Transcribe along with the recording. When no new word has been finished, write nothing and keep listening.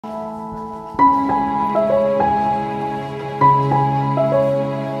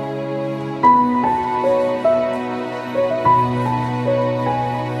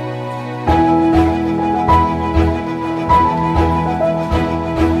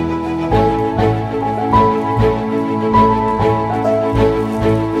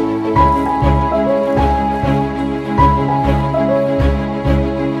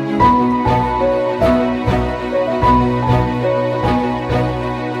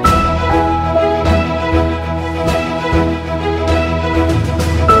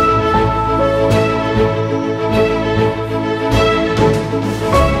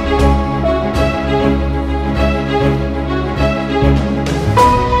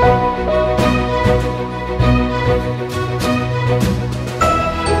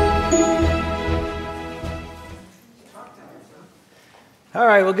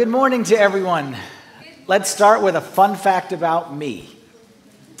right, well, good morning to everyone. Let's start with a fun fact about me.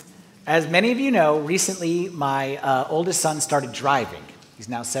 As many of you know, recently my oldest son started driving. He's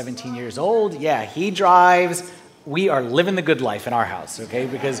now 17 years old. Yeah, he drives. We are living the good life in our house, okay?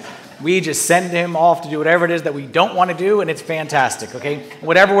 Because we just send him off to do whatever it is that we don't want to do, and it's fantastic, okay?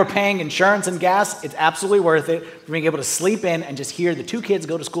 Whatever we're paying, insurance and gas, it's absolutely worth it for being able to sleep in and just hear the two kids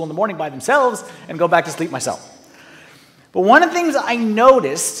go to school in the morning by themselves and go back to sleep myself. But one of the things I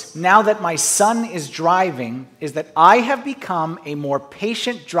noticed now that my son is driving is that I have become a more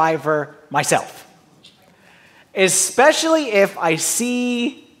patient driver myself. Especially if I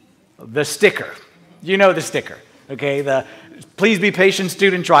see the sticker. You know the sticker, okay? The please be patient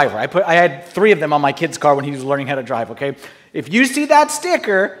student driver. I had 3 of them on my kid's car when he was learning how to drive, okay? If you see that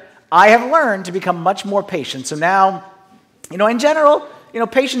sticker, I have learned to become much more patient. So now, in general,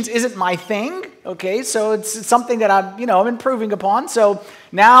 patience isn't my thing, okay? So it's something that I'm improving upon. So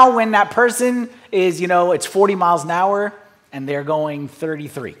now when that person is, it's 40 miles an hour and they're going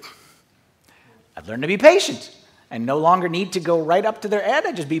 33, I've learned to be patient and no longer need to go right up to their head.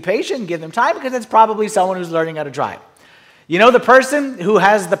 I just be patient and give them time because it's probably someone who's learning how to drive. The person who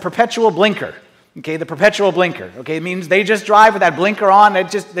has the perpetual blinker, okay, the perpetual blinker, okay, it means they just drive with that blinker on.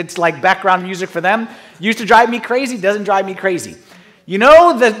 It's like background music for them. Used to drive me crazy, doesn't drive me crazy.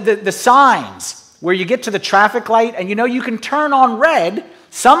 The signs where you get to the traffic light and you can turn on red.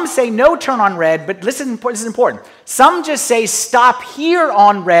 Some say no turn on red, but listen, this is important. Some just say stop here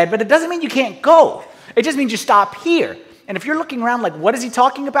on red, but it doesn't mean you can't go. It just means you stop here. And if you're looking around like, what is he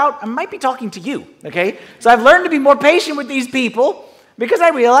talking about? I might be talking to you, okay? So I've learned to be more patient with these people because I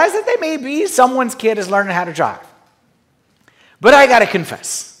realize that they may be someone's kid is learning how to drive. But I got to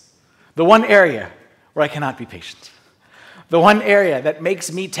confess, the one area where I cannot be patient, the one area that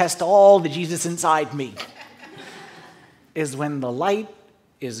makes me test all the Jesus inside me is when the light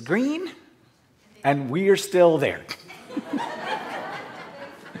is green and we're still there.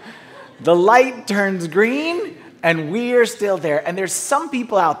 The light turns green and we're still there. And there's some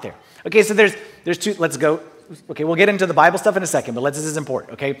people out there. Okay, so there's 2, let's go. Okay, we'll get into the Bible stuff in a second, but this is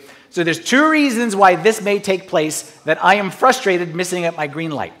important, okay? So there's 2 reasons why this may take place that I am frustrated missing at my green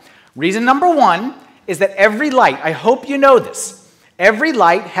light. Reason number 1 is that every light, I hope you know this, every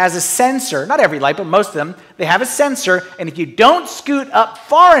light has a sensor, not every light, but most of them, they have a sensor, and if you don't scoot up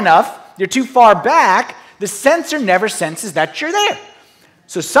far enough, you're too far back, the sensor never senses that you're there.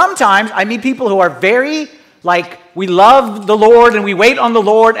 So sometimes I meet people who are very, we love the Lord and we wait on the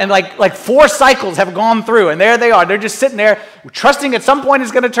Lord, and like 4 cycles have gone through, and there they are. They're just sitting there trusting at some point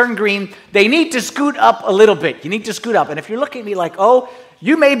it's going to turn green. They need to scoot up a little bit. You need to scoot up. And if you're looking at me like, oh,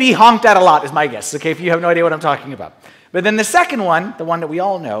 you may be honked at a lot is my guess, okay, if you have no idea what I'm talking about. But then the second one, the one that we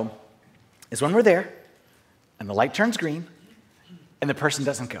all know, is when we're there and the light turns green and the person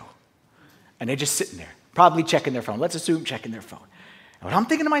doesn't go. And they're just sitting there, probably checking their phone. Let's assume checking their phone. And what I'm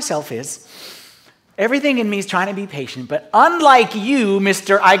thinking to myself is, everything in me is trying to be patient, but unlike you,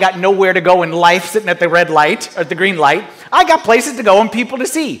 Mr. I got nowhere to go in life sitting at the red light, or at the green light, I got places to go and people to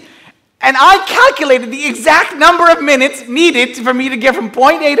see. And I calculated the exact number of minutes needed for me to get from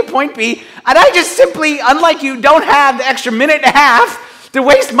point A to point B, and I just simply, unlike you, don't have the extra minute and a half to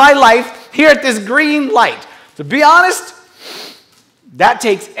waste my life here at this green light. To be honest, that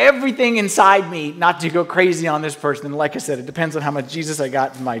takes everything inside me not to go crazy on this person. And like I said, it depends on how much Jesus I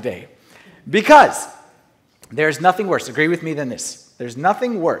got in my day. Because there's nothing worse, agree with me, than this. There's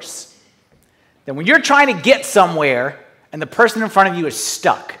nothing worse than when you're trying to get somewhere and the person in front of you is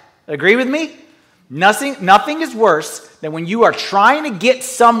stuck. Agree with me? Nothing is worse than when you are trying to get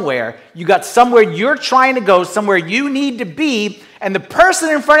somewhere, you got somewhere you're trying to go, somewhere you need to be, and the person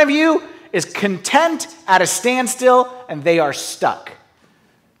in front of you is content at a standstill and they are stuck.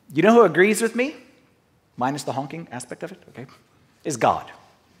 You know who agrees with me, minus the honking aspect of it, okay, is God.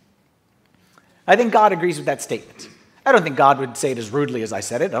 I think God agrees with that statement. I don't think God would say it as rudely as I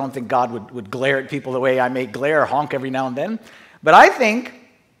said it. I don't think God would glare at people the way I may glare or honk every now and then. But I think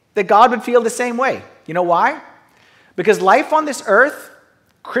that God would feel the same way. You know why? Because life on this earth,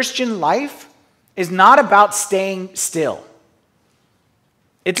 Christian life, is not about staying still.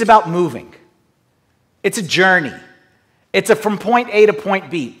 It's about moving. It's a journey. It's from point A to point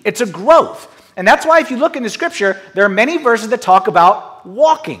B. It's a growth. And that's why if you look in the scripture, there are many verses that talk about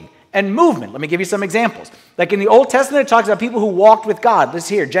walking and movement. Let me give you some examples. Like in the Old Testament, it talks about people who walked with God. This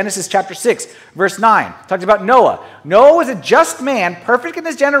here, Genesis chapter 6, verse 9. It talks about Noah. Noah was a just man, perfect in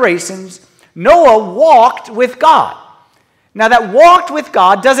his generations. Noah walked with God. Now that walked with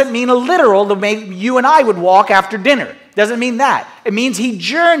God doesn't mean a literal, the way you and I would walk after dinner. Doesn't mean that. It means he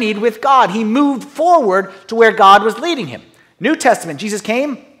journeyed with God. He moved forward to where God was leading him. New Testament, Jesus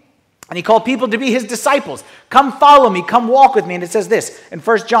came and he called people to be his disciples. Come follow me, come walk with me. And it says this in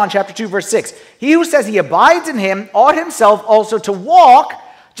 1 John chapter 2, verse 6. He who says he abides in him ought himself also to walk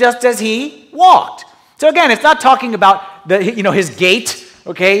just as he walked. So again, it's not talking about his gait,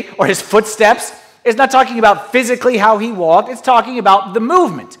 okay, or his footsteps. It's not talking about physically how he walked. It's talking about the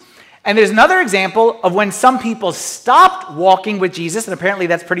movement. And there's another example of when some people stopped walking with Jesus, and apparently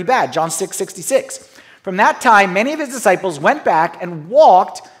that's pretty bad. John 6:66. From that time, many of his disciples went back and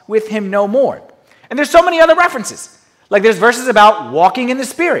walked with him no more. And there's so many other references. Like there's verses about walking in the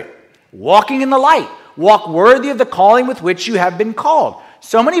Spirit, walking in the light, walk worthy of the calling with which you have been called.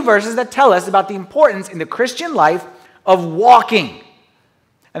 So many verses that tell us about the importance in the Christian life of walking.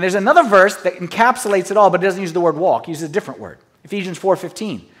 And there's another verse that encapsulates it all, but it doesn't use the word walk. It uses a different word. Ephesians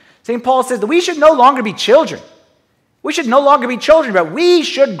 4:15. St. Paul says that we should no longer be children. We should no longer be children, but we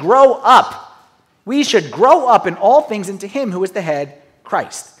should grow up. We should grow up in all things into him who is the head,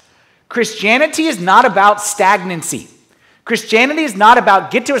 Christ. Christianity is not about stagnancy. Christianity is not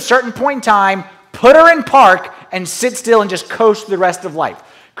about get to a certain point in time, put her in park, and sit still and just coast the rest of life.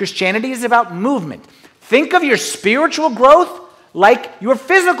 Christianity is about movement. Think of your spiritual growth like your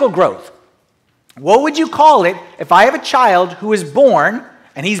physical growth. What would you call it if I have a child who is born,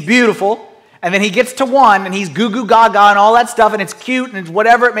 and he's beautiful, and then he gets to 1, and he's goo-goo gaga and all that stuff, and it's cute, and it's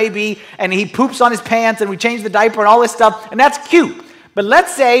whatever it may be, and he poops on his pants, and we change the diaper and all this stuff, and that's cute. But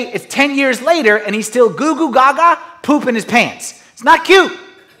let's say it's 10 years later, and he's still goo-goo gaga, poop in his pants. It's not cute.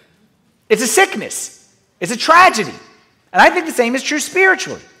 It's a sickness. It's a tragedy. And I think the same is true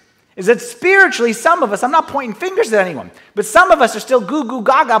spiritually. Is that spiritually, some of us, I'm not pointing fingers at anyone, but some of us are still goo-goo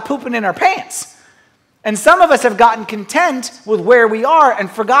gaga pooping in our pants. And some of us have gotten content with where we are and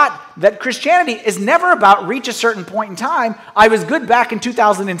forgot that Christianity is never about reach a certain point in time. I was good back in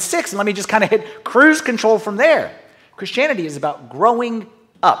 2006, and let me just kind of hit cruise control from there. Christianity is about growing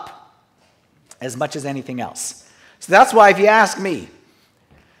up as much as anything else. So that's why if you ask me,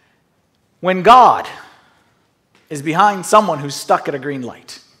 when God is behind someone who's stuck at a green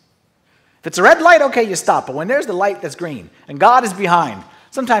light, if it's a red light, okay, you stop. But when there's the light that's green and God is behind,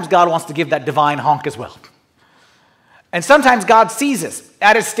 sometimes God wants to give that divine honk as well. And sometimes God sees us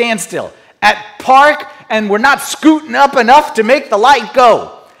at a standstill, at park, and we're not scooting up enough to make the light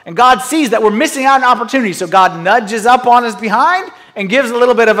go. And God sees that we're missing out on opportunity, so God nudges up on us behind and gives a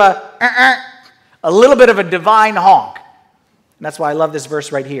little bit of a divine honk. And that's why I love this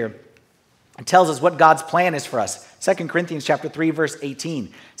verse right here. It tells us what God's plan is for us. 2 Corinthians chapter 3, verse 18.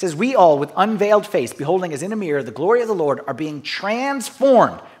 It says, we all, with unveiled face, beholding as in a mirror the glory of the Lord, are being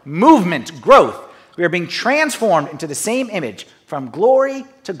transformed. Movement, growth. We are being transformed into the same image from glory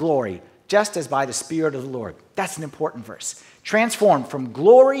to glory, just as by the Spirit of the Lord. That's an important verse. Transformed from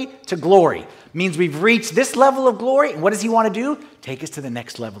glory to glory means we've reached this level of glory. And what does he want to do? Take us to the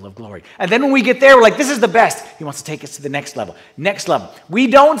next level of glory. And then when we get there, we're like, this is the best. He wants to take us to the next level. Next level. We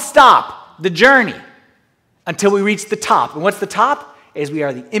don't stop the journey until we reach the top. And what's the top? Is we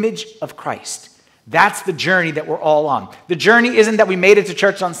are the image of Christ. That's the journey that we're all on. The journey isn't that we made it to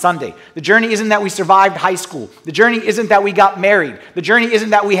church on Sunday. The journey isn't that we survived high school. The journey isn't that we got married. The journey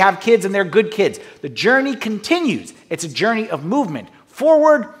isn't that we have kids and they're good kids. The journey continues. It's a journey of movement,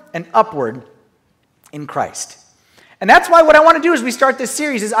 forward and upward in Christ. And that's why what I want to do as we start this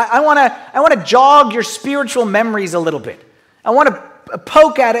series is I want to jog your spiritual memories a little bit. I want to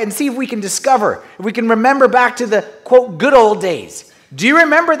poke at it and see if we can discover, if we can remember back to the, quote, good old days. Do you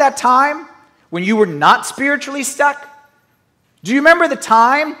remember that time when you were not spiritually stuck? Do you remember the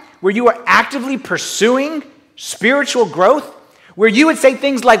time where you were actively pursuing spiritual growth? Where you would say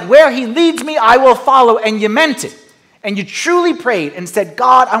things like, where he leads me, I will follow, and you meant it. And you truly prayed and said,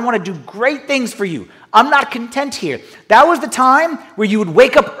 God, I want to do great things for you. I'm not content here. That was the time where you would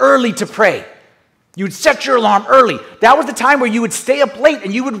wake up early to pray. You would set your alarm early. That was the time where you would stay up late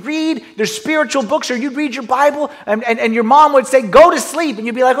and you would read their spiritual books, or you'd read your Bible, and your mom would say, go to sleep. And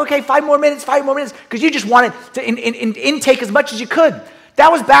you'd be like, okay, 5 more minutes, because you just wanted to intake as much as you could.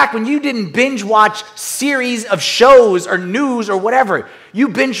 That was back when you didn't binge watch series of shows or news or whatever. You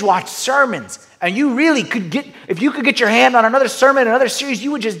binge watched sermons. And you really could get, if you could get your hand on another sermon, another series,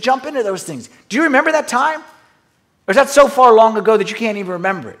 you would just jump into those things. Do you remember that time? Or is that so far long ago that you can't even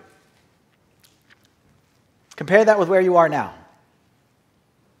remember it? Compare that with where you are now.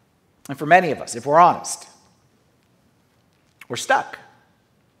 And for many of us, if we're honest, we're stuck.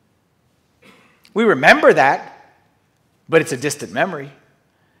 We remember that, but it's a distant memory.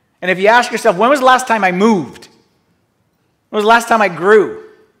 And if you ask yourself, when was the last time I moved? When was the last time I grew?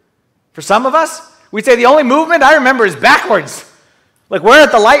 For some of us, we'd say the only movement I remember is backwards. Like we're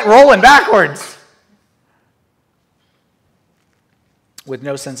at the light rolling backwards. with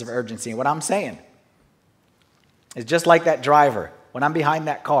no sense of urgency. And what I'm saying is just like that driver, when I'm behind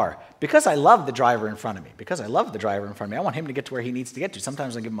that car, because I love the driver in front of me, I want him to get to where he needs to get to.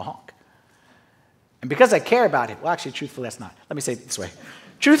 Sometimes I give him a honk. And because I care about him, well, actually, truthfully, that's not. Let me say it this way.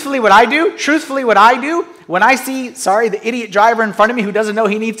 Truthfully, what I do, when I see, the idiot driver in front of me who doesn't know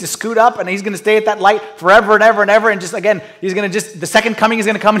he needs to scoot up and he's going to stay at that light forever and ever and ever, and just, again, the second coming is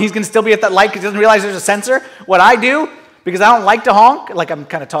going to come and he's going to still be at that light because he doesn't realize there's a sensor. What I do, because I don't like to honk, like I'm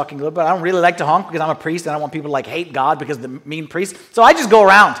kind of talking a little bit, I don't really like to honk because I'm a priest and I don't want people to hate God because of the mean priest. So I just go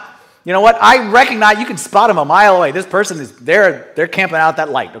around. You know what? I recognize, you can spot them a mile away. This person is, they're camping out that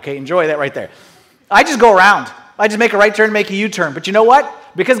light, okay? Enjoy that right there. I just go around. I just make a right turn, make a U-turn. But you know what?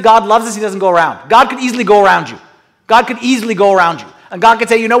 Because God loves us, he doesn't go around. God could easily go around you. And God could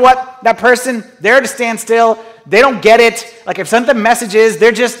say, you know what? That person, they're to stand still. They don't get it. Like I've sent them messages.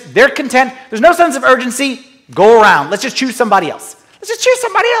 They're content. There's no sense of urgency. Go around. Let's just choose somebody else.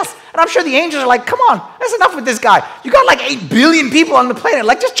 And I'm sure the angels are like, come on, that's enough with this guy. You got 8 billion people on the planet.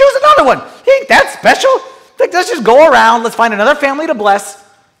 Just choose another one. He ain't that special. Let's just go around. Let's find another family to bless.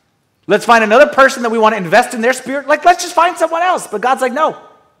 Let's find another person that we want to invest in their spirit. Let's just find someone else. But God's like, no.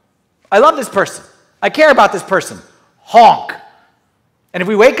 I love this person. I care about this person. Honk. And if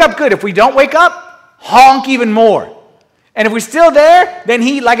we wake up, good. If we don't wake up, honk even more. And if we're still there, then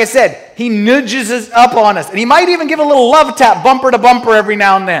he, like I said, he nudges us up on us. And he might even give a little love tap, bumper to bumper every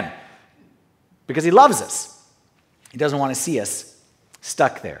now and then. Because he loves us. He doesn't want to see us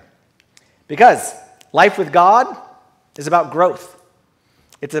stuck there. Because life with God is about growth.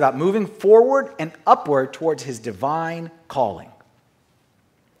 It's about moving forward and upward towards his divine calling.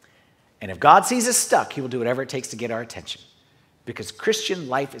 And if God sees us stuck, he will do whatever it takes to get our attention. Because Christian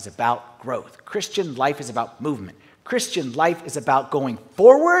life is about growth. Christian life is about movement. Christian life is about going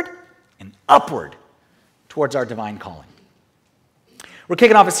forward and upward towards our divine calling. We're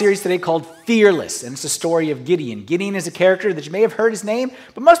kicking off a series today called FearLESS, and it's the story of Gideon. Gideon is a character that you may have heard his name,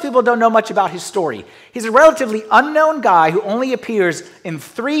 but most people don't know much about his story. He's a relatively unknown guy who only appears in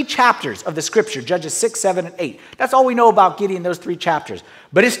 3 chapters of the scripture, Judges 6, 7, and 8. That's all we know about Gideon, those 3 chapters.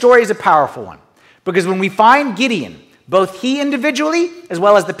 But his story is a powerful one, because when we find Gideon, both he individually as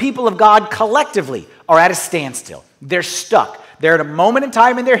well as the people of God collectively are at a standstill. They're stuck. They're at a moment in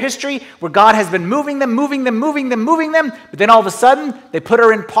time in their history where God has been moving them, but then all of a sudden, they put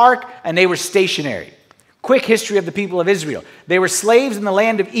her in park and they were stationary. Quick history of the people of Israel. They were slaves in the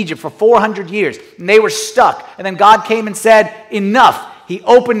land of Egypt for 400 years, and they were stuck. And then God came and said, enough. He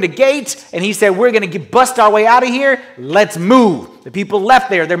opened the gates, and he said, we're going to bust our way out of here. Let's move. The people left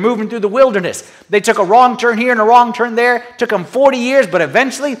there. They're moving through the wilderness. They took a wrong turn here and a wrong turn there. Took them 40 years, but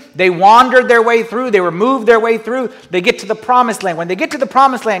eventually they wandered their way through. They were moved their way through. They get to the promised land. When they get to the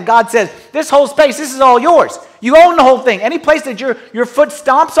promised land, God says, this whole space, this is all yours. You own the whole thing. Any place that your foot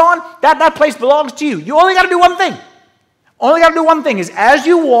stomps on, that place belongs to you. You only got to do one thing. Only got to do one thing is as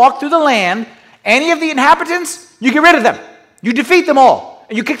you walk through the land, any of the inhabitants, you get rid of them. You defeat them all,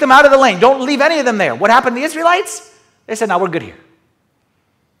 and you kick them out of the lane. Don't leave any of them there. What happened to the Israelites? They said, no, we're good here.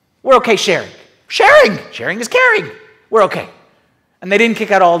 We're okay sharing. Sharing is caring. We're okay. And they didn't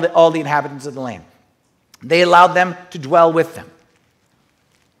kick out all the inhabitants of the land. They allowed them to dwell with them.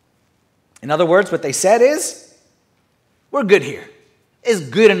 In other words, what they said is, we're good here. It's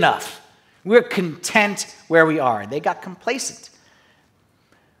good enough. We're content where we are. They got complacent.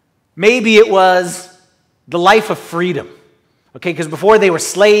 Maybe it was the life of freedom. Okay, because before they were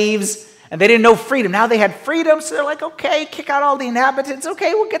slaves and they didn't know freedom. Now they had freedom, so they're like, okay, kick out all the inhabitants.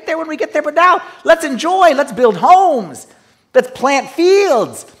 Okay, we'll get there when we get there, but now let's enjoy. Let's build homes. Let's plant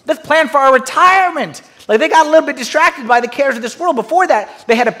fields. Let's plan for our retirement. They got a little bit distracted by the cares of this world. Before that,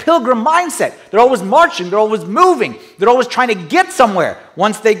 they had a pilgrim mindset. They're always marching. They're always moving. They're always trying to get somewhere.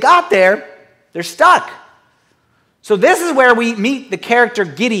 Once they got there, they're stuck. So this is where we meet the character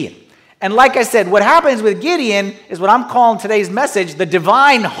Gideon. And like I said, what happens with Gideon is what I'm calling today's message, the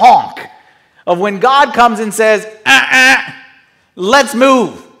divine honk of when God comes and says, let's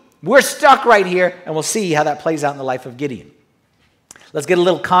move. We're stuck right here, and we'll see how that plays out in the life of Gideon. Let's get a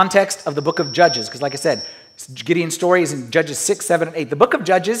little context of the book of Judges, because like I said, Gideon's story is in Judges 6, 7, and 8. The book of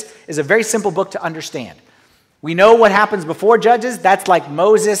Judges is a very simple book to understand. We know what happens before Judges. That's like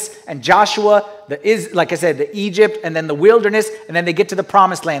Moses and Joshua, like I said, the Egypt, and then the wilderness, and then they get to the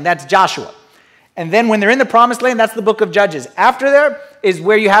promised land. That's Joshua. And then when they're in the promised land, that's the book of Judges. After there is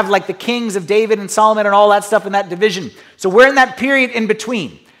where you have like the kings of David and Solomon and all that stuff in that division. So we're in that period in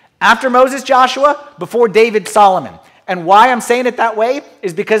between. After Moses, Joshua, before David, Solomon. And why I'm saying it that way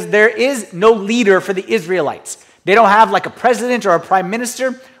is because there is no leader for the Israelites. They don't have like a president or a prime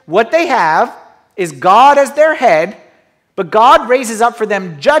minister. What they have is God as their head, But God raises up for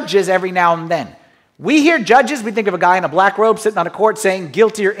them judges every now and then. We hear judges, we think of a guy in a black robe sitting on a court saying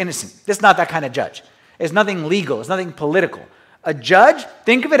guilty or innocent. This is not that kind of judge. It's nothing legal. It's nothing political. A judge,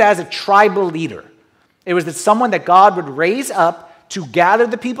 think of it as a tribal leader. It was someone that God would raise up to gather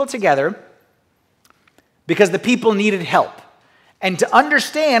the people together because the people needed help. And to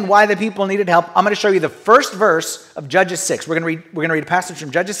understand why the people needed help, I'm going to show you the first verse of Judges 6. We're going to read a passage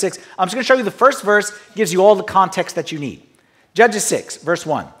from Judges 6. I'm just going to show you the first verse, gives you all the context that you need. Judges 6, verse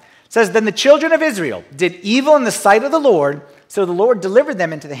 1. It says, "Then the children of Israel did evil in the sight of the Lord, so the Lord delivered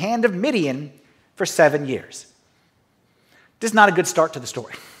them into the hand of Midian for 7 years." This is not a good start to the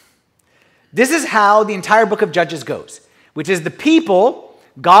story. This is how the entire book of Judges goes, which is the people,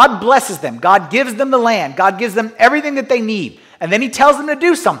 God blesses them. God gives them the land. God gives them everything that they need. And then he tells them to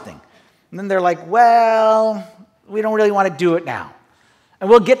do something. And then they're like, well, we don't really want to do it now. And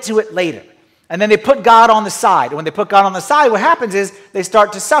we'll get to it later. And then they put God on the side. And when they put God on the side, what happens is they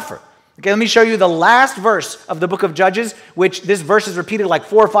start to suffer. Okay, let me show you the last verse of the book of Judges, which this verse is repeated like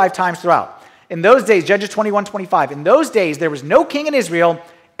 4 or 5 times throughout. In those days, Judges 21:25, in those days there was no king in Israel.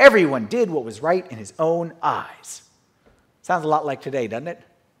 Everyone did what was right in his own eyes. Sounds a lot like today, doesn't it?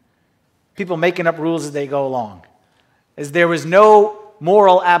 People making up rules as they go along. As there was no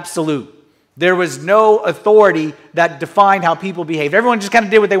moral absolute. There was no authority that defined how people behaved. Everyone just kind of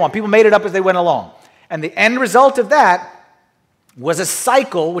did what they want. People made it up as they went along. And the end result of that was a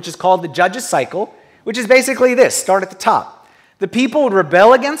cycle, which is called the Judges cycle, which is basically this. Start at the top. The people would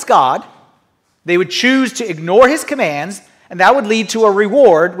rebel against God. They would choose to ignore his commands, and that would lead to a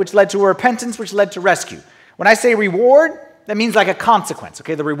reward, which led to a repentance, which led to rescue. When I say reward, that means like a consequence.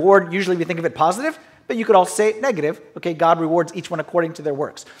 Okay, the reward, usually we think of it positive, but you could also say it negative. Okay, God rewards each one according to their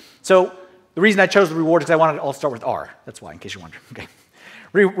works. So the reason I chose the reward is because I wanted to all start with R. That's why, in case you wonder. Okay.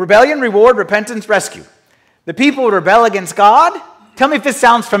 Rebellion, reward, repentance, rescue. The people would rebel against God. Tell me if this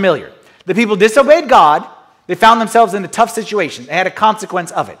sounds familiar. The people disobeyed God. They found themselves in a tough situation. They had a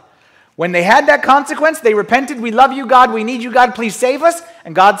consequence of it. When they had that consequence, they repented. We love you, God. We need you, God. Please save us.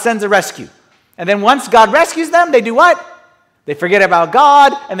 And God sends a rescue. And then once God rescues them, they do what? They forget about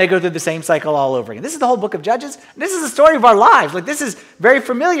God, and they go through the same cycle all over again. This is the whole book of Judges. This is the story of our lives. Like, this is very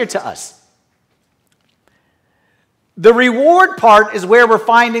familiar to us. The reward part is where we're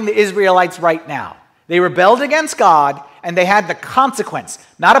finding the Israelites right now. They rebelled against God, and they had the consequence,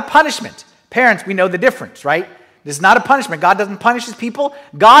 not a punishment. Parents, we know the difference, right? This is not a punishment. God doesn't punish his people.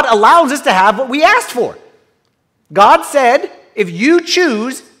 God allows us to have what we asked for. God said, if you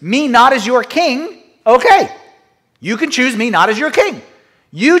choose me not as your king, okay, you can choose me not as your king.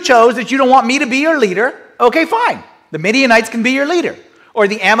 You chose that you don't want me to be your leader, okay, fine. The Midianites can be your leader, or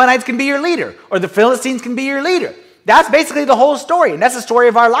the Ammonites can be your leader, or the Philistines can be your leader. That's basically the whole story, and that's the story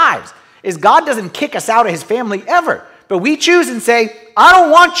of our lives, is God doesn't kick us out of his family ever, but we choose and say, I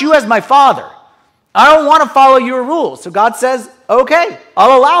don't want you as my father. I don't want to follow your rules. So God says, okay,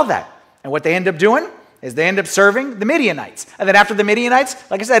 I'll allow that. And what they end up doing is they end up serving the Midianites. And then after the Midianites,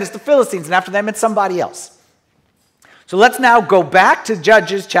 like I said, it's the Philistines, and after them, it's somebody else. So let's now go back to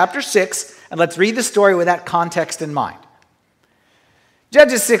Judges chapter 6, and let's read the story with that context in mind.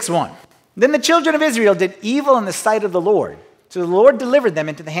 Judges 6:1. Then the children of Israel did evil in the sight of the Lord. So the Lord delivered them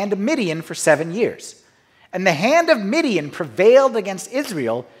into the hand of Midian for 7 years. And the hand of Midian prevailed against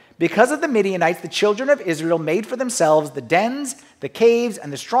Israel. Because of the Midianites, the children of Israel made for themselves the dens, the caves,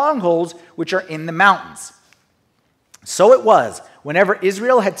 and the strongholds which are in the mountains. So it was, whenever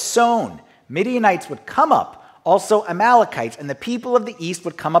Israel had sown, Midianites would come up, also Amalekites, and the people of the east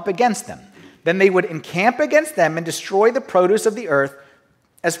would come up against them. Then they would encamp against them and destroy the produce of the earth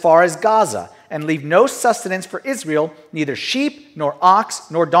as far as Gaza, and leave no sustenance for Israel, neither sheep, nor ox,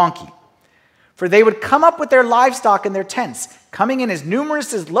 nor donkey. For they would come up with their livestock in their tents, coming in as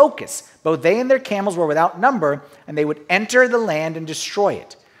numerous as locusts. Both they and their camels were without number, and they would enter the land and destroy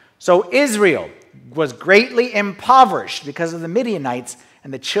it. So Israel was greatly impoverished because of the Midianites,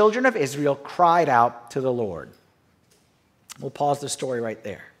 and the children of Israel cried out to the Lord. We'll pause the story right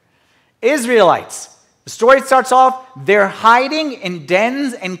there. Israelites. The story starts off, they're hiding in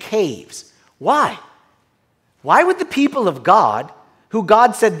dens and caves. Why? Why would the people of God, who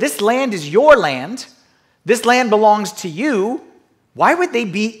God said, this land is your land, this land belongs to you, why would they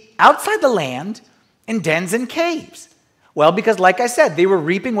be outside the land in dens and caves? Well, because like I said, they were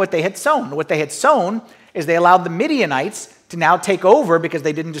reaping what they had sown. What they had sown is they allowed the Midianites to now take over because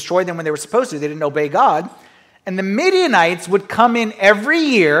they didn't destroy them when they were supposed to. They didn't obey God. And the Midianites would come in every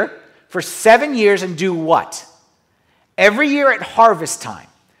year for 7 years and do what? Every year at harvest time,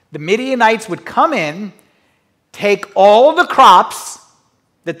 the Midianites would come in, take all the crops,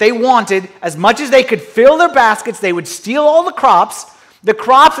 that they wanted, as much as they could fill their baskets, they would steal all the crops that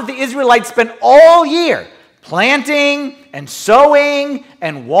the Israelites spent all year planting and sowing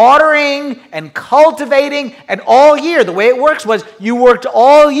and watering and cultivating, and all year. The way it works was you worked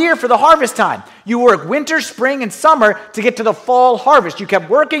all year for the harvest time. You worked winter, spring, and summer to get to the fall harvest. You kept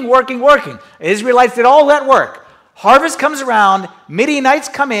working. The Israelites did all that work. Harvest comes around, Midianites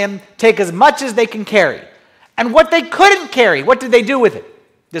come in, take as much as they can carry. And what they couldn't carry, what did they do with it?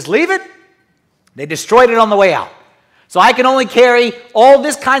 Just leave it? They destroyed it on the way out. So I can only carry all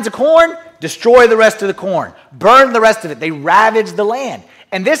this kinds of corn, destroy the rest of the corn, burn the rest of it. They ravaged the land.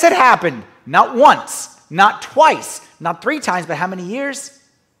 And this had happened not once, not twice, not 3 times, but how many years?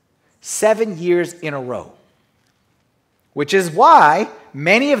 7 years in a row. Which is why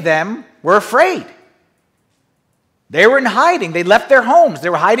many of them were afraid. They were in hiding. They left their homes. They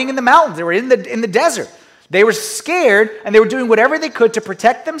were hiding in the mountains. They were in the desert. They were scared, and they were doing whatever they could to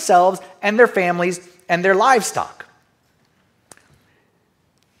protect themselves and their families and their livestock.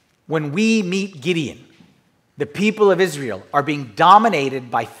 When we meet Gideon, the people of Israel are being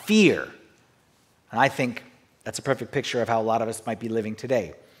dominated by fear. And I think that's a perfect picture of how a lot of us might be living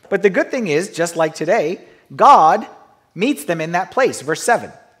today. But the good thing is, just like today, God meets them in that place. Verse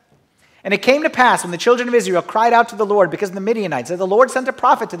 7. And it came to pass when the children of Israel cried out to the Lord because of the Midianites, that the Lord sent a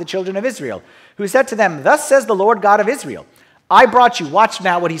prophet to the children of Israel, who said to them, Thus says the Lord God of Israel, I brought you, watch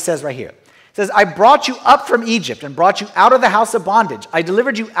now what he says right here. It says, I brought you up from Egypt and brought you out of the house of bondage. I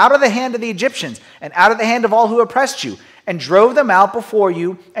delivered you out of the hand of the Egyptians and out of the hand of all who oppressed you, and drove them out before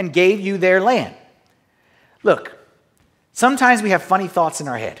you and gave you their land. Look, sometimes we have funny thoughts in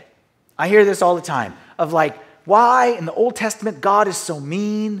our head. I hear this all the time of like, why in the Old Testament God is so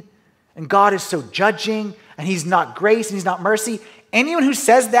mean and God is so judging and he's not grace and he's not mercy. Anyone who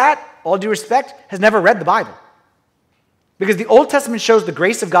says that, all due respect, has never read the Bible. Because the Old Testament shows the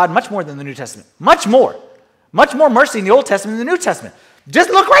grace of God much more than the New Testament. Much more. Much more mercy in the Old Testament than the New Testament.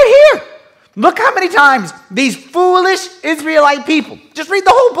 Just look right here. Look how many times these foolish Israelite people, just read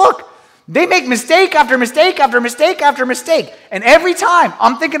the whole book. They make mistake after mistake after mistake after mistake. And every time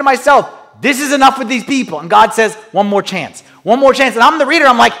I'm thinking to myself, this is enough with these people. And God says, one more chance. One more chance. And I'm the reader.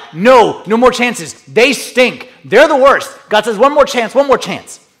 I'm like, no more chances. They stink. They're the worst. God says, one more chance, one more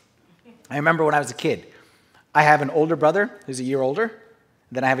chance. I remember when I was a kid, I have an older brother who's a year older.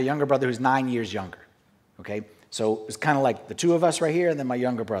 Then I have a younger brother who's 9 years younger. Okay? So it's kind of like the two of us right here and then my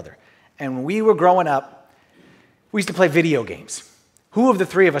younger brother. And when we were growing up, we used to play video games. Who of the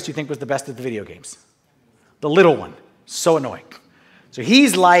 3 of us do you think was the best at the video games? The little one. So annoying. So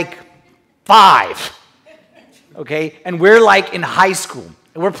he's like 5. Okay? And we're like in high school.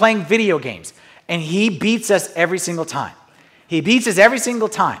 And we're playing video games. And he beats us every single time. He beats us every single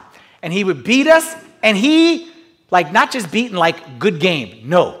time. And he would beat us, and he, like, not just beating, like, good game.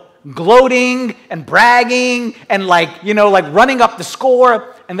 No. Gloating and bragging and, like, you know, like running up the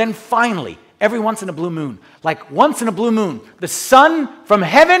score. And then finally, every once in a blue moon, like once in a blue moon, the sun from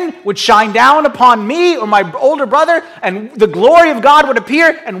heaven would shine down upon me or my older brother, and the glory of God would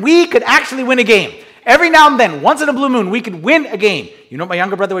appear, and we could actually win a game. Every now and then, once in a blue moon, we could win a game. You know what my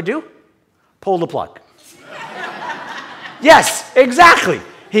younger brother would do? Pull the plug. Yes, exactly.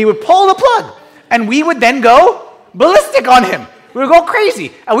 He would pull the plug, and we would then go ballistic on him. We would go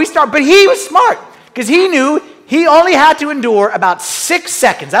crazy, and but he was smart, because he knew he only had to endure about 6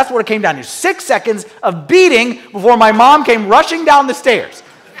 seconds. That's what it came down to, 6 seconds of beating before my mom came rushing down the stairs.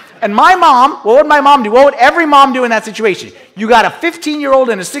 And my mom, what would my mom do? What would every mom do in that situation? You got a 15-year-old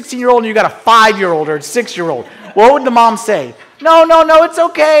and a 16-year-old, and you got a 5-year-old or a 6-year-old. What would the mom say? No, it's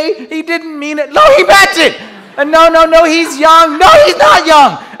okay. He didn't mean it. No, he meant it. And no, he's young. No, he's not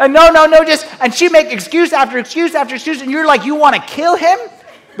young. And no, and she make excuse after excuse after excuse, and you're like, you want to kill him?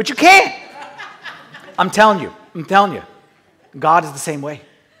 But you can't. I'm telling you, God is the same way.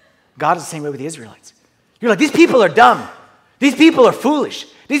 God is the same way with the Israelites. You're like, these people are dumb. These people are foolish.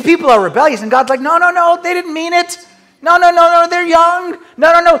 These people are rebellious. And God's like, no, they didn't mean it. No, they're young.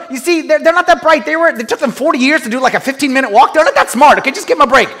 No. You see, they're not that bright. It took them 40 years to do like a 15-minute walk. They're not that smart. Okay, just give them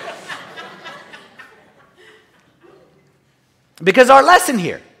a break. Because our lesson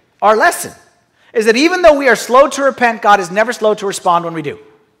is that even though we are slow to repent, God is never slow to respond when we do.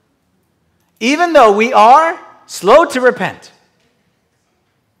 Even though we are slow to repent,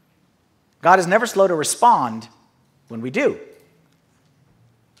 God is never slow to respond when we do.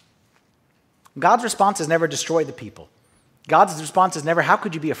 God's response is never destroy the people. God's response is never, how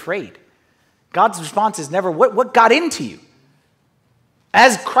could you be afraid? God's response is never, what got into you?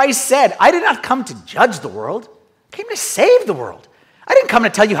 As Christ said, I did not come to judge the world. I came to save the world. I didn't come to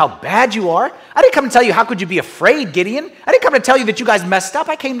tell you how bad you are. I didn't come to tell you how could you be afraid, Gideon. I didn't come to tell you that you guys messed up.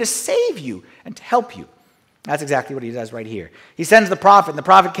 I came to save you and to help you. That's exactly what he does right here. He sends the prophet, and the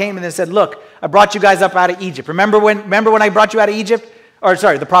prophet came and then said, look, I brought you guys up out of Egypt. Remember when I brought you out of Egypt? Or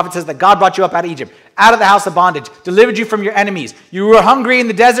sorry, the prophet says that God brought you up out of Egypt, out of the house of bondage, delivered you from your enemies. You were hungry in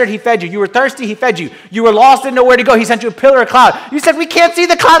the desert, he fed you. You were thirsty, he fed you. You were lost and nowhere to go, he sent you a pillar of cloud. You said, we can't see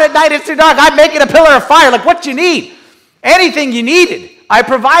the cloud at night, it's too dark. I'm making a pillar of fire. Like, what you need? Anything you needed, I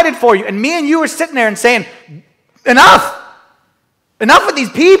provided for you. And me and you were sitting there and saying, enough. Enough with these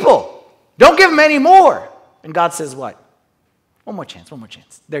people. Don't give them any more. And God says what? One more chance, one more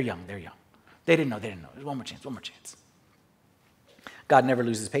chance. They're young, they're young. They didn't know. There's one more chance, one more chance. God never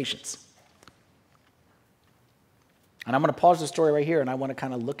loses patience. And I'm going to pause the story right here, and I want to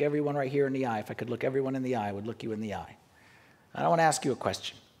kind of look everyone right here in the eye. If I could look everyone in the eye, I would look you in the eye. And I want to ask you a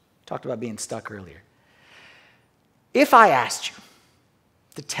question. Talked about being stuck earlier. If I asked you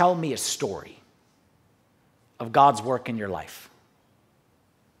to tell me a story of God's work in your life,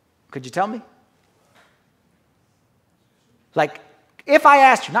 could you tell me? Like, if I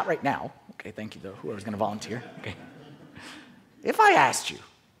asked you, not right now. Okay, thank you, though, whoever's going to volunteer. Okay. If I asked you,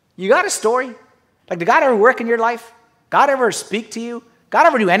 you got a story? Like, did God ever work in your life? God ever speak to you? God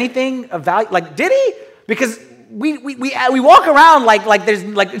ever do anything of value? Like, did he? Because we walk around like there's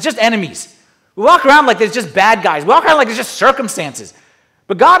like it's just enemies. We walk around like there's just bad guys. We walk around like there's just circumstances.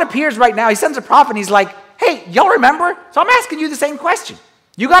 But God appears right now. He sends a prophet and he's like, hey, y'all remember? So I'm asking you the same question.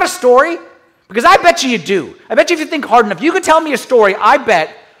 You got a story? Because I bet you do. I bet you if you think hard enough, you could tell me a story, I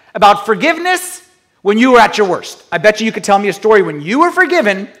bet, about forgiveness when you were at your worst. I bet you could tell me a story when you were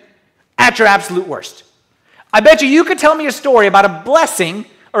forgiven at your absolute worst. I bet you could tell me a story about a blessing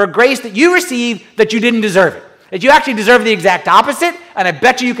or a grace that you received that you didn't deserve it. That you actually deserve the exact opposite, and I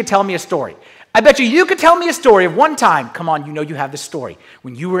bet you could tell me a story. I bet you could tell me a story of one time, come on, you know you have this story,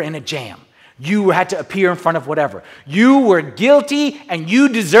 when you were in a jam. You had to appear in front of whatever. You were guilty and you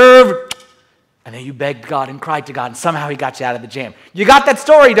deserved, and then you begged God and cried to God, and somehow he got you out of the jam. You got that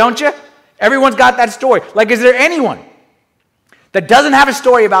story, don't you? Everyone's got that story. Like, is there anyone that doesn't have a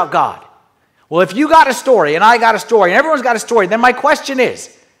story about God? Well, if you got a story and I got a story and everyone's got a story, then my question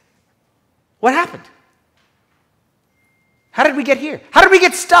is, what happened? How did we get here? How did we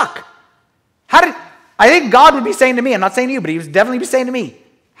get stuck? I think God would be saying to me, I'm not saying to you, but he would definitely be saying to me,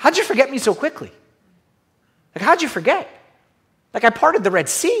 how'd you forget me so quickly? Like, how'd you forget? Like, I parted the Red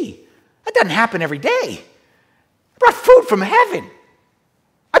Sea. That doesn't happen every day. I brought food from heaven.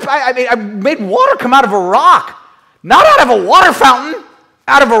 I made water come out of a rock. Not out of a water fountain,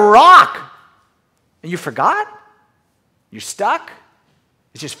 out of a rock. And you forgot? You're stuck?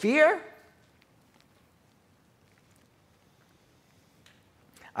 It's just fear?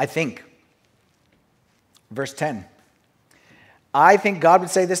 I think, verse 10, I think God would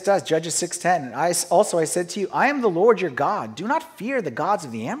say this to us, Judges 6:10. I said to you, I am the Lord your God. Do not fear the gods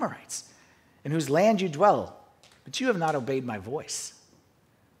of the Amorites, in whose land you dwell, but you have not obeyed my voice.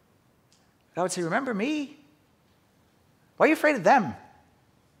 God would say, remember me? Why are you afraid of them?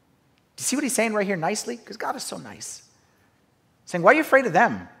 Do you see what he's saying right here nicely? Because God is so nice. Saying, why are you afraid of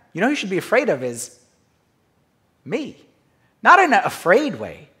them? You know who you should be afraid of is me. Not in an afraid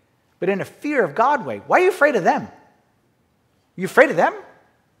way, but in a fear of God way. Why are you afraid of them? Are you afraid of them? You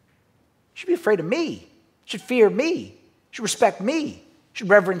should be afraid of me. You should fear me. You should respect me. You should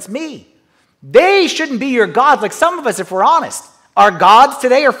reverence me. They shouldn't be your gods like some of us, if we're honest. Our gods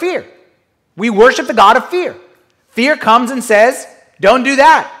today are fear. We worship the God of fear. Fear comes and says, don't do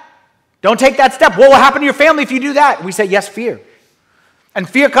that. Don't take that step. What will happen to your family if you do that? We say, yes, fear. And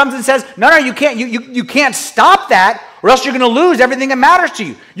fear comes and says, no, you can't. You can't stop that, or else you're going to lose everything that matters to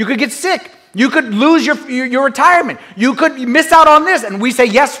you. You could get sick. You could lose your retirement. You could miss out on this. And we say,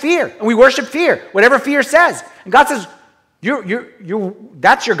 yes, fear. And we worship fear, whatever fear says. And God says,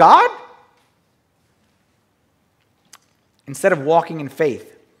 that's your God? Instead of walking in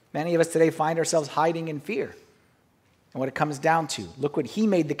faith, many of us today find ourselves hiding in fear. And what it comes down to, look what he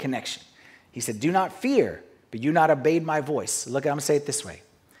made the connection. He said, do not fear, but you not obeyed my voice. Look, I'm going to say it this way.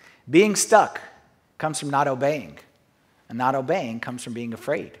 Being stuck comes from not obeying. And not obeying comes from being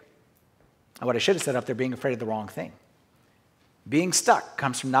afraid. And what I should have said up there, being afraid of the wrong thing. Being stuck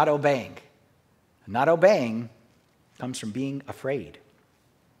comes from not obeying. And not obeying comes from being afraid.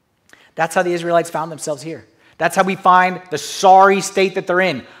 That's how the Israelites found themselves here. That's how we find the sorry state that they're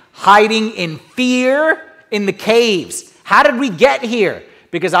in. Hiding in fear in the caves. How did we get here?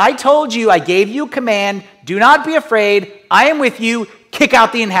 Because I told you, I gave you a command, do not be afraid, I am with you, kick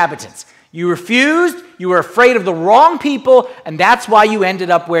out the inhabitants. You refused, you were afraid of the wrong people, and that's why you ended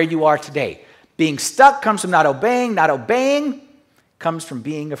up where you are today. Being stuck comes from not obeying comes from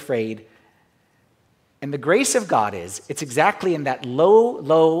being afraid. And the grace of God is, it's exactly in that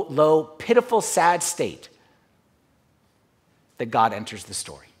low, pitiful, sad state that God enters the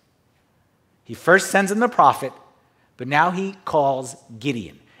story. He first sends him the prophet, but now he calls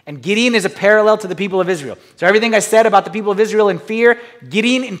Gideon. And Gideon is a parallel to the people of Israel. So everything I said about the people of Israel in fear,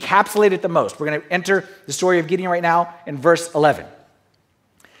 Gideon encapsulated it the most. We're going to enter the story of Gideon right now in verse 11.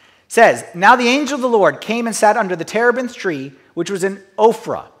 It says, "Now the angel of the Lord came and sat under the terebinth tree, which was in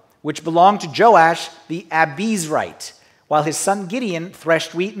Ophrah, which belonged to Joash the Abizrite, while his son Gideon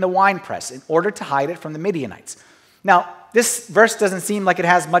threshed wheat in the winepress in order to hide it from the Midianites." Now, this verse doesn't seem like it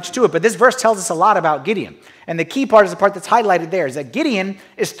has much to it, but this verse tells us a lot about Gideon. And the key part is the part that's highlighted there, is that Gideon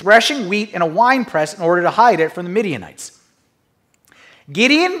is threshing wheat in a winepress in order to hide it from the Midianites.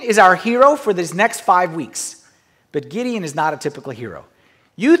 Gideon is our hero for this next 5 weeks, but Gideon is not a typical hero.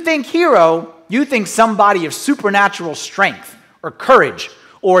 You think hero, you think somebody of supernatural strength or courage,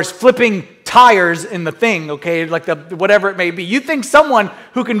 or is flipping tires in the thing, okay, like whatever it may be. You think someone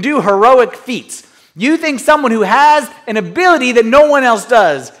who can do heroic feats. You think someone who has an ability that no one else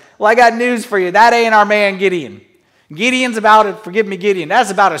does. Well, I got news for you. That ain't our man Gideon. Gideon's about it. Forgive me, Gideon. That's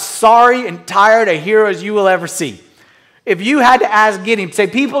about as sorry and tired a hero as you will ever see. If you had to ask Gideon, say,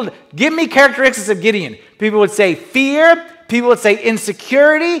 people, give me characteristics of Gideon. People would say fear. People would say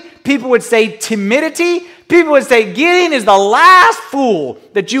insecurity. People would say timidity. People would say Gideon is the last fool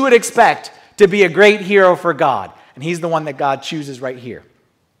that you would expect to be a great hero for God. And he's the one that God chooses right here.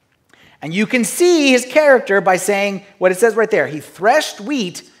 And you can see his character by saying what it says right there. He threshed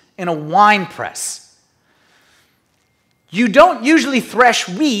wheat in a wine press. You don't usually thresh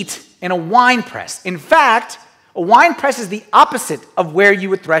wheat in a wine press. In fact, a wine press is the opposite of where you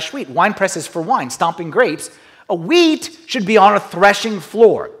would thresh wheat. Wine press is for wine, stomping grapes. A wheat should be on a threshing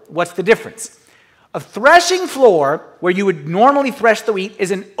floor. What's the difference? A threshing floor, where you would normally thresh the wheat, is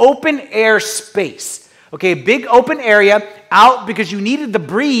an open air space. Okay, a big open area out because you needed the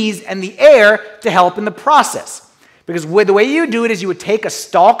breeze and the air to help in the process. Because the way you do it is you would take a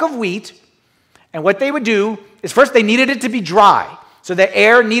stalk of wheat, and what they would do is first they needed it to be dry. So the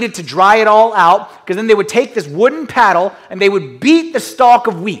air needed to dry it all out, because then they would take this wooden paddle and they would beat the stalk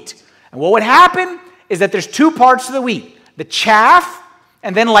of wheat. And what would happen is that there's two parts to the wheat. The chaff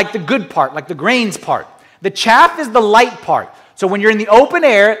and then like the good part, like the grains part. The chaff is the light part. So when you're in the open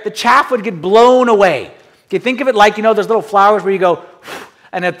air, the chaff would get blown away. Okay, think of it like, those little flowers where you go,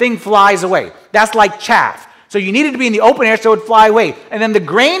 and a thing flies away. That's like chaff. So you needed to be in the open air so it would fly away. And then the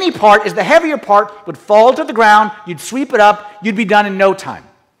grainy part is the heavier part, would fall to the ground, you'd sweep it up, you'd be done in no time.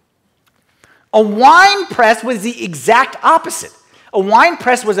 A wine press was the exact opposite. A wine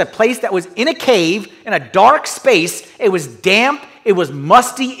press was a place that was in a cave, in a dark space. It was damp, it was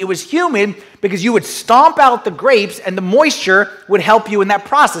musty, it was humid, because you would stomp out the grapes and the moisture would help you in that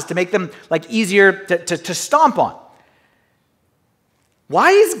process to make them like easier to stomp on.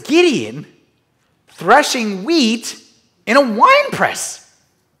 Why is Gideon threshing wheat in a wine press?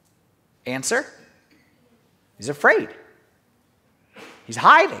 Answer: he's afraid. He's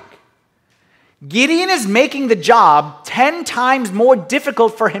hiding. Gideon is making the job 10 times more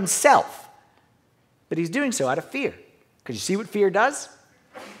difficult for himself, but he's doing so out of fear. Because you see what fear does?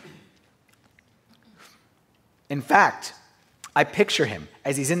 In fact, I picture him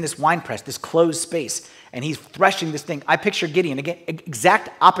as he's in this wine press, this closed space, and he's threshing this thing. I picture Gideon, again, exact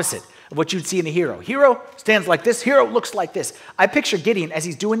opposite of what you'd see in a hero. Hero stands like this, hero looks like this. I picture Gideon as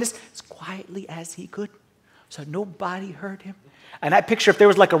he's doing this as quietly as he could, so nobody heard him. And I picture if there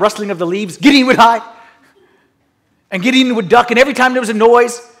was like a rustling of the leaves, Gideon would hide, and Gideon would duck, and every time there was a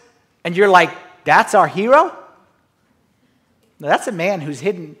noise, and you're like, that's our hero? Now, that's a man who's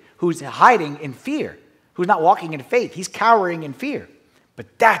hidden, who's hiding in fear, who's not walking in faith. He's cowering in fear. But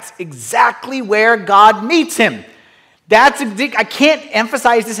that's exactly where God meets him. I can't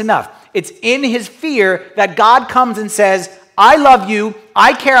emphasize this enough. It's in his fear that God comes and says, I love you,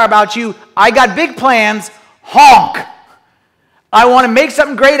 I care about you, I got big plans, honk. I want to make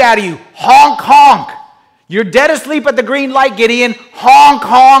something great out of you, honk, honk. You're dead asleep at the green light, Gideon, honk,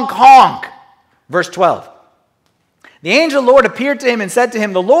 honk, honk. Verse 12. The angel of the Lord appeared to him and said to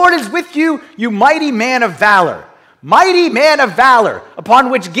him, the Lord is with you, you mighty man of valor. Mighty man of valor.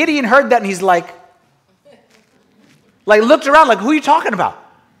 Upon which Gideon heard that and he's like looked around like, who are you talking about?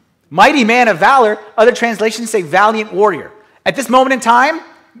 Mighty man of valor. Other translations say valiant warrior. At this moment in time,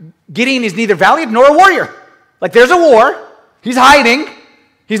 Gideon is neither valiant nor a warrior. Like there's a war. He's hiding.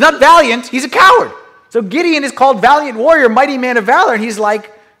 He's not valiant. He's a coward. So Gideon is called valiant warrior, mighty man of valor. And he's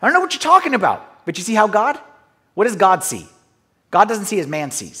like, I don't know what you're talking about. But you see how what does God see? God doesn't see as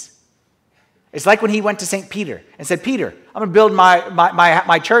man sees. It's like when he went to St. Peter and said, Peter, I'm going to build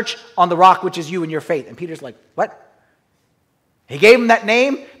my church on the rock, which is you and your faith. And Peter's like, what? He gave him that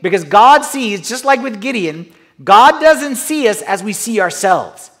name because God sees, just like with Gideon, God doesn't see us as we see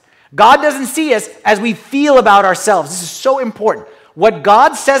ourselves. God doesn't see us as we feel about ourselves. This is so important. What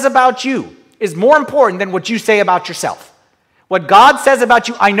God says about you is more important than what you say about yourself. What God says about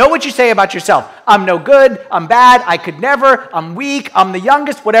you, I know what you say about yourself. I'm no good, I'm bad, I could never, I'm weak, I'm the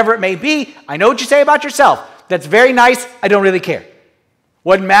youngest, whatever it may be. I know what you say about yourself. That's very nice, I don't really care.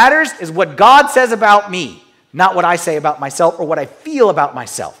 What matters is what God says about me, not what I say about myself or what I feel about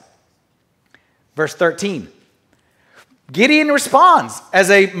myself. Verse 13. Gideon responds as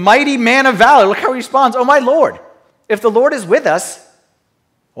a mighty man of valor. Look how he responds. Oh, my Lord, if the Lord is with us,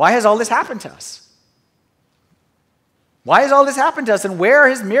 why has all this happened to us? Why has all this happened to us? And where are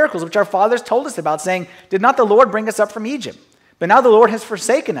his miracles, which our fathers told us about, saying, did not the Lord bring us up from Egypt? But now the Lord has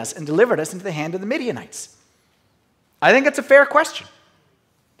forsaken us and delivered us into the hand of the Midianites. I think it's a fair question.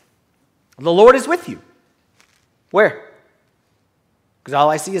 The Lord is with you. Where? Because all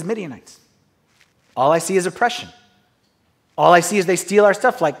I see is Midianites. All I see is oppression. All I see is they steal our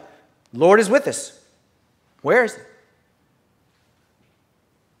stuff. Like, Lord is with us. Where is it?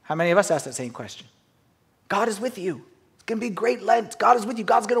 How many of us ask that same question? God is with you. It's going to be a great Lent. God is with you.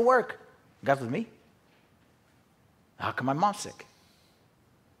 God's going to work. God's with me. How come my mom's sick?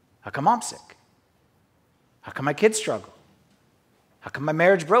 How come I'm sick? How come my kids struggle? How come my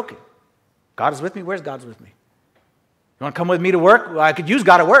marriage broken? God is with me. Where's God's with me? You want to come with me to work? Well, I could use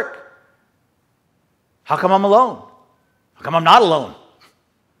God at work. How come I'm alone? How come I'm not alone?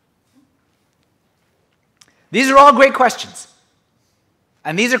 These are all great questions.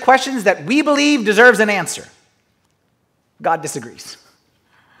 And these are questions that we believe deserves an answer. God disagrees.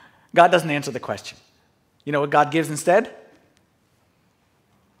 God doesn't answer the question. You know what God gives instead?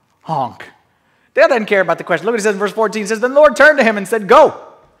 Honk. Dad doesn't care about the question. Look what he says in verse 14. It says, then the Lord turned to him and said, go.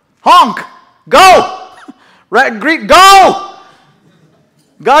 Honk. Go. Greek, go.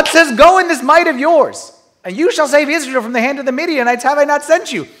 God says, go in this might of yours, and you shall save Israel from the hand of the Midianites. Have I not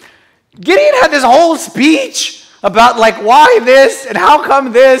sent you? Gideon had this whole speech about like, why this and how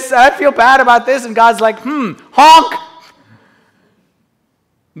come this? And I feel bad about this. And God's like, honk.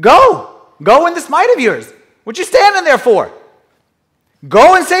 Go. Go in this might of yours. What you standing there for?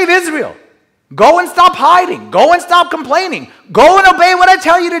 Go and save Israel. Go and stop hiding. Go and stop complaining. Go and obey what I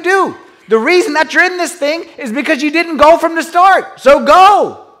tell you to do. The reason that you're in this thing is because you didn't go from the start. So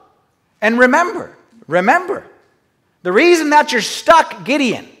go. And remember, the reason that you're stuck,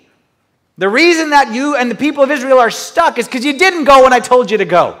 Gideon, the reason that you and the people of Israel are stuck is because you didn't go when I told you to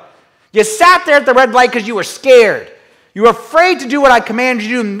go. You sat there at the red light because you were scared. You were afraid to do what I commanded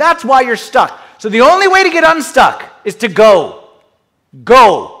you to do, and that's why you're stuck. So the only way to get unstuck is to go.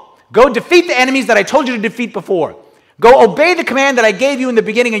 Go. Go defeat the enemies that I told you to defeat before. Go obey the command that I gave you in the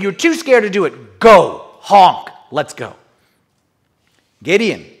beginning, and you're too scared to do it. Go. Honk. Let's go.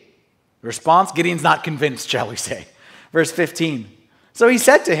 Gideon. Response, Gideon's not convinced, shall we say. Verse 15. So he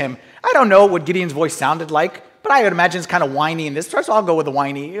said to him, I don't know what Gideon's voice sounded like, but I would imagine it's kind of whiny in this. So I'll go with the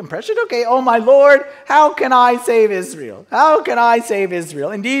whiny impression. Okay, oh my Lord, how can I save Israel? How can I save Israel?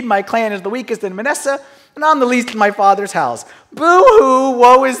 Indeed, my clan is the weakest in Manasseh, and I'm the least in my father's house. Boo-hoo,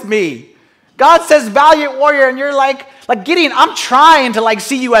 woe is me. God says, valiant warrior, and you're like Gideon, I'm trying to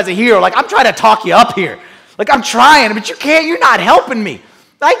see you as a hero. I'm trying to talk you up here. I'm trying, but you can't, you're not helping me.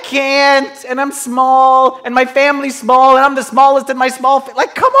 I can't, and I'm small, and my family's small, and I'm the smallest in my small family.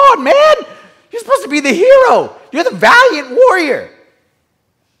 Come on, man. You're supposed to be the hero. You're the valiant warrior.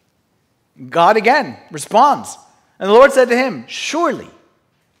 God again responds. And the Lord said to him, surely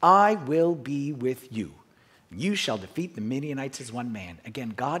I will be with you. You shall defeat the Midianites as one man.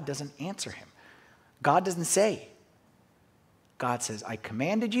 Again, God doesn't answer him. God doesn't say. God says, I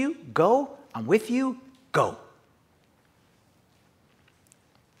commanded you, go, I'm with you, go.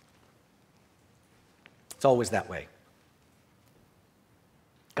 It's always that way.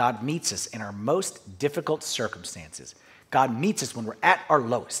 God meets us in our most difficult circumstances. God meets us when we're at our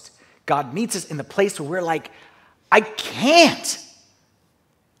lowest. God meets us in the place where we're like, I can't.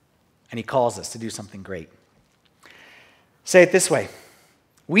 And he calls us to do something great. Say it this way.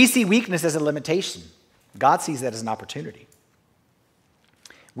 We see weakness as a limitation. God sees that as an opportunity.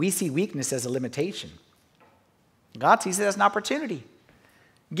 We see weakness as a limitation. God sees it as an opportunity.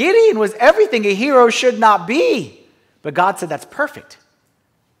 Gideon was everything a hero should not be. But God said that's perfect.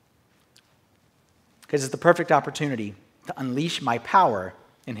 Because it's the perfect opportunity to unleash my power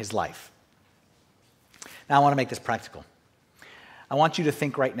in his life. Now I want to make this practical. I want you to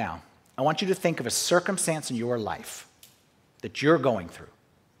think right now. I want you to think of a circumstance in your life that you're going through.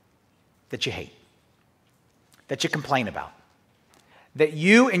 that you hate, that you complain about, that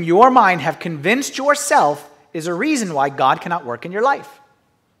you in your mind have convinced yourself is a reason why God cannot work in your life.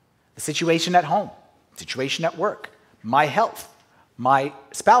 The situation at home, situation at work, my health, my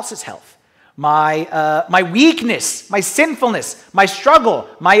spouse's health, my weakness, my sinfulness, my struggle,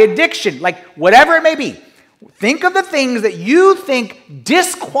 my addiction, like whatever it may be. Think of the things that you think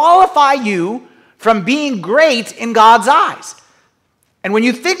disqualify you from being great in God's eyes. And when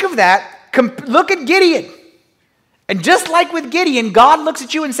you think of that, look at Gideon. And just like with Gideon, God looks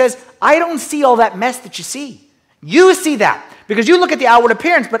at you and says, I don't see all that mess that you see. You see that because you look at the outward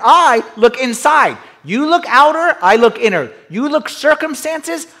appearance, but I look inside. You look outer, I look inner. You look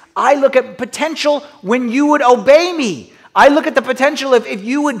circumstances, I look at potential when you would obey me. I look at the potential if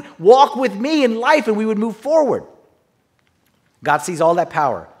you would walk with me in life and we would move forward. God sees all that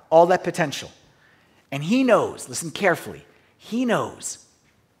power, all that potential. And he knows, listen carefully, he knows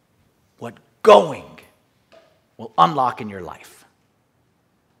what going will unlock in your life.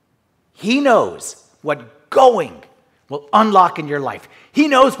 He knows what going will unlock in your life. He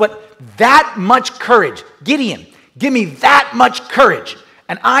knows what that much courage, Gideon, give me that much courage.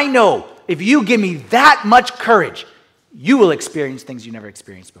 And I know if you give me that much courage, you will experience things you never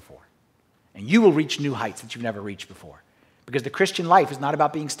experienced before. And you will reach new heights that you've never reached before. Because the Christian life is not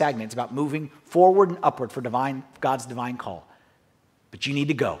about being stagnant. It's about moving forward and upward for God's divine call. But you need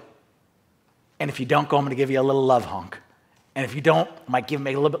to go. And if you don't go, I'm going to give you a little love honk. And if you don't, I might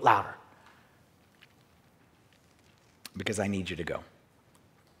make it a little bit louder. Because I need you to go.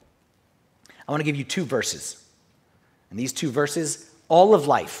 I want to give you 2 verses. And these 2 verses, all of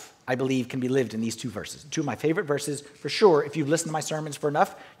life, I believe, can be lived in these 2 verses. 2 of my favorite verses, for sure. If you've listened to my sermons for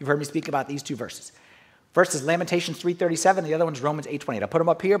enough, you've heard me speak about these 2 verses. First is Lamentations 3:37. The other one is Romans 8:28. I'll put them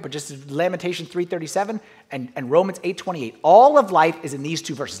up here, but just Lamentations 3:37 and Romans 8:28. All of life is in these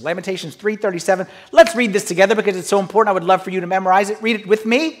 2 verses. Lamentations 3:37. Let's read this together because it's so important. I would love for you to memorize it. Read it with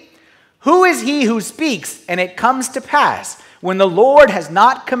me. Who is he who speaks and it comes to pass when the Lord has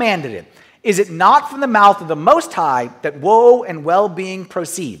not commanded it? Is it not from the mouth of the Most High that woe and well-being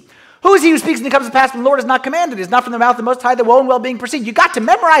proceed? Who is he who speaks and it comes to pass when the Lord has not commanded it? Is not from the mouth of the Most High that woe and well-being proceed? You got to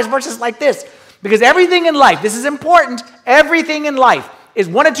memorize verses like this because everything in life, this is important, everything in life is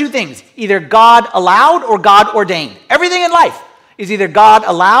one of 2 things. Either God allowed or God ordained. Everything in life is either God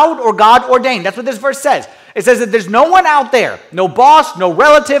allowed or God ordained. That's what this verse says. It says that there's no one out there, no boss, no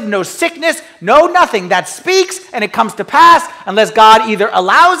relative, no sickness, no nothing that speaks and it comes to pass unless God either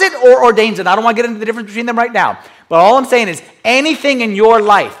allows it or ordains it. I don't want to get into the difference between them right now. But all I'm saying is anything in your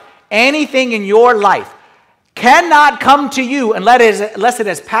life cannot come to you unless it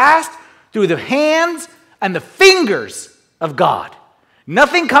has passed through the hands and the fingers of God.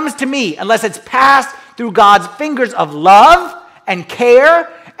 Nothing comes to me unless it's passed through God's fingers of love and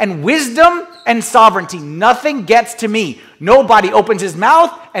care and wisdom and sovereignty. Nothing gets to me. Nobody opens his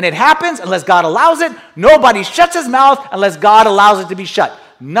mouth and it happens unless God allows it. Nobody shuts his mouth unless God allows it to be shut.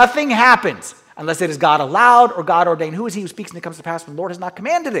 Nothing happens unless it is God allowed or God ordained. Who is he who speaks and it comes to pass when the Lord has not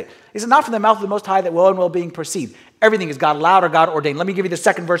commanded it? Is it not from the mouth of the Most High that woe and well-being proceed? Everything is God allowed or God ordained. Let me give you the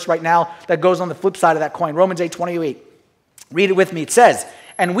second verse right now that goes on the flip side of that coin. Romans 8:28. Read it with me. It says,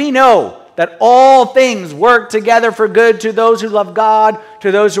 and we know that all things work together for good to those who love God,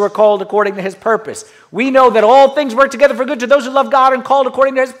 to those who are called according to his purpose. We know that all things work together for good to those who love God and called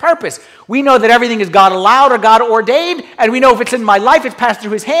according to his purpose. We know that everything is God allowed or God ordained, and we know if it's in my life, it's passed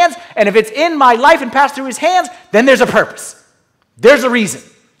through his hands, and if it's in my life and passed through his hands, then there's a purpose. There's a reason.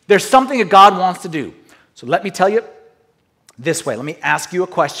 There's something that God wants to do. So let me tell you this way. Let me ask you a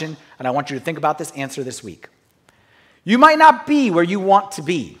question, and I want you to think about this answer this week. You might not be where you want to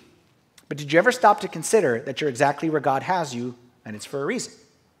be, but did you ever stop to consider that you're exactly where God has you, and it's for a reason?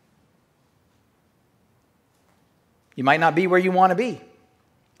 You might not be where you want to be,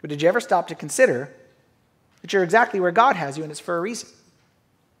 but did you ever stop to consider that you're exactly where God has you, and it's for a reason?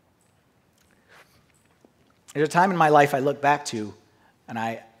 There's a time in my life I look back to, and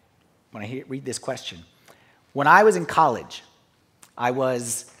when I read this question, when I was in college, I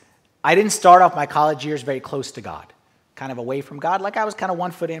didn't start off my college years very close to God. Kind of away from God, like I was kind of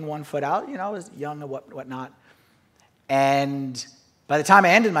 1 foot in, 1 foot out. You know, I was young and whatnot. And by the time I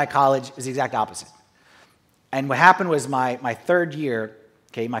ended my college, it was the exact opposite. And what happened was my 3rd year,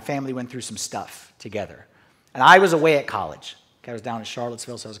 okay, my family went through some stuff together. And I was away at college. Okay, I was down in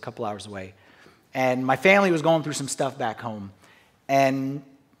Charlottesville, so I was a couple hours away. And my family was going through some stuff back home. And,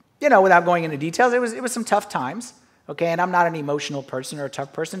 you know, without going into details, it was some tough times. Okay, and I'm not an emotional person or a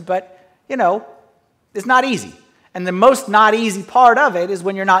tough person, but, you know, it's not easy. And the most not easy part of it is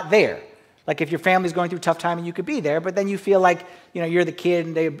when you're not there. Like if your family's going through a tough time and you could be there, but then you feel like, you're the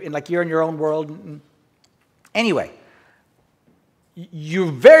kid and like you're in your own world. Anyway,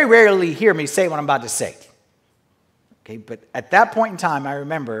 you very rarely hear me say what I'm about to say. Okay, but at that point in time, I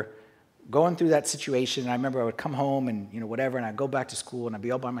remember going through that situation, and I remember I would come home and, whatever, and I'd go back to school, and I'd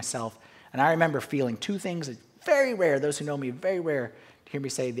be all by myself, and I remember feeling two things. It's very rare, those who know me, very rare to hear me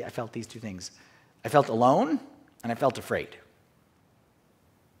say I felt these two things. I felt alone, and I felt afraid.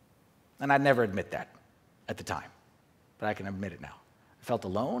 And I'd never admit that at the time, but I can admit it now. I felt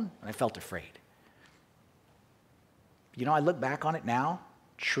alone, and I felt afraid. I look back on it now,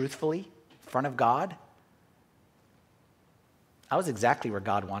 truthfully, in front of God. I was exactly where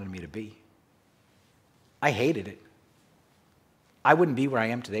God wanted me to be. I hated it. I wouldn't be where I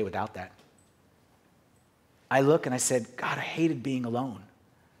am today without that. I look and I said, God, I hated being alone.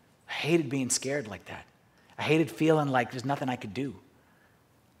 I hated being scared like that. I hated feeling like there's nothing I could do.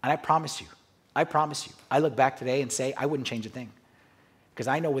 And I promise you, I look back today and say, I wouldn't change a thing. Because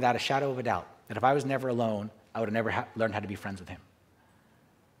I know without a shadow of a doubt that if I was never alone, I would have never learned how to be friends with him.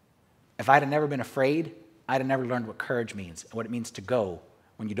 If I'd have never been afraid, I'd have never learned what courage means and what it means to go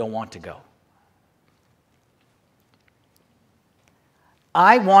when you don't want to go.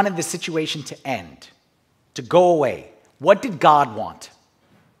 I wanted the situation to end, to go away. What did God want?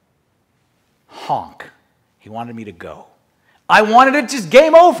 Honk. He wanted me to go. I wanted it just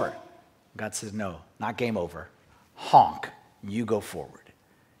game over. God says, no, not game over. Honk. You go forward.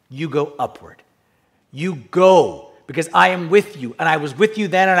 You go upward. You go, because I am with you, and I was with you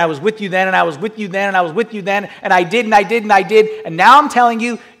then, and I was with you then, and I was with you then, and I was with you then, and I did, and I did, and I did, and now I'm telling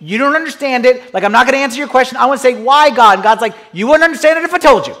you, you don't understand it. Like, I'm not going to answer your question. I want to say, why, God? And God's like, you wouldn't understand it if I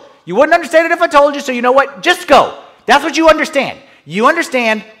told you. You wouldn't understand it if I told you, so you know what? Just go. That's what you understand. You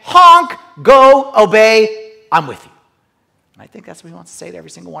understand, honk, go, obey, I'm with you. And I think that's what he wants to say to every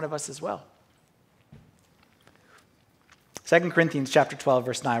single one of us as well. 2 Corinthians chapter 12,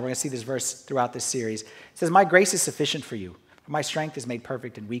 verse 9. We're going to see this verse throughout this series. It says, my grace is sufficient for you, for my strength is made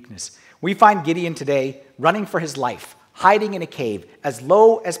perfect in weakness. We find Gideon today running for his life, hiding in a cave, as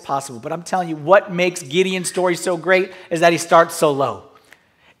low as possible. But I'm telling you, what makes Gideon's story so great is that he starts so low.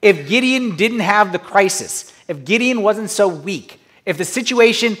 If Gideon didn't have the crisis, if Gideon wasn't so weak, if the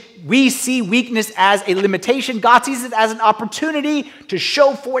situation, we see weakness as a limitation, God sees it as an opportunity to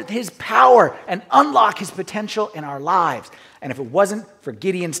show forth his power and unlock his potential in our lives. And if it wasn't for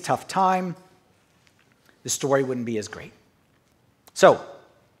Gideon's tough time, the story wouldn't be as great. So,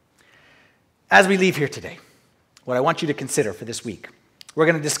 as we leave here today, what I want you to consider for this week, we're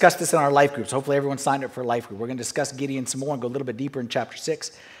going to discuss this in our life groups. Hopefully everyone signed up for a life group. We're going to discuss Gideon some more and go a little bit deeper in chapter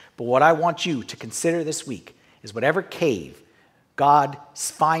 6. But what I want you to consider this week is whatever cave God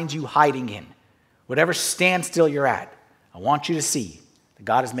finds you hiding in, whatever standstill you're at, I want you to see that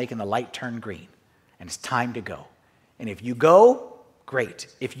God is making the light turn green, and it's time to go. And if you go, great.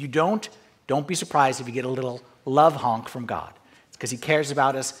 If you don't be surprised if you get a little love honk from God. It's because he cares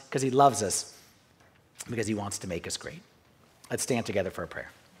about us, because he loves us, because he wants to make us great. Let's stand together for a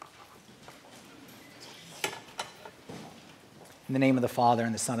prayer. In the name of the Father,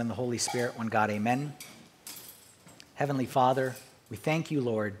 and the Son, and the Holy Spirit, one God, amen. Heavenly Father, we thank you,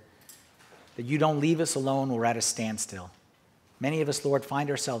 Lord, that you don't leave us alone when we're at a standstill. Many of us, Lord,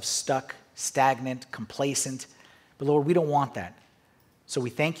 find ourselves stuck, stagnant, complacent. But Lord, we don't want that. So we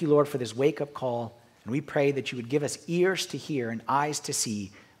thank you, Lord, for this wake-up call, and we pray that you would give us ears to hear and eyes to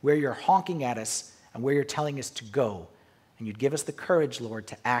see where you're honking at us and where you're telling us to go. And you'd give us the courage, Lord,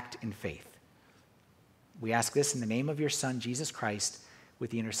 to act in faith. We ask this in the name of your Son, Jesus Christ,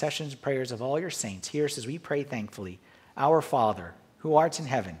 with the intercessions and prayers of all your saints. Hear us as we pray thankfully. Our Father, who art in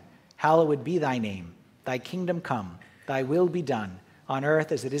heaven, hallowed be thy name. Thy kingdom come, thy will be done, on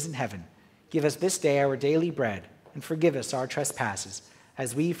earth as it is in heaven. Give us this day our daily bread, and forgive us our trespasses,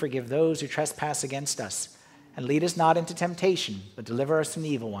 as we forgive those who trespass against us. And lead us not into temptation, but deliver us from the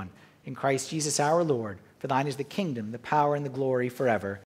evil one. In Christ Jesus our Lord, for thine is the kingdom, the power, and the glory forever.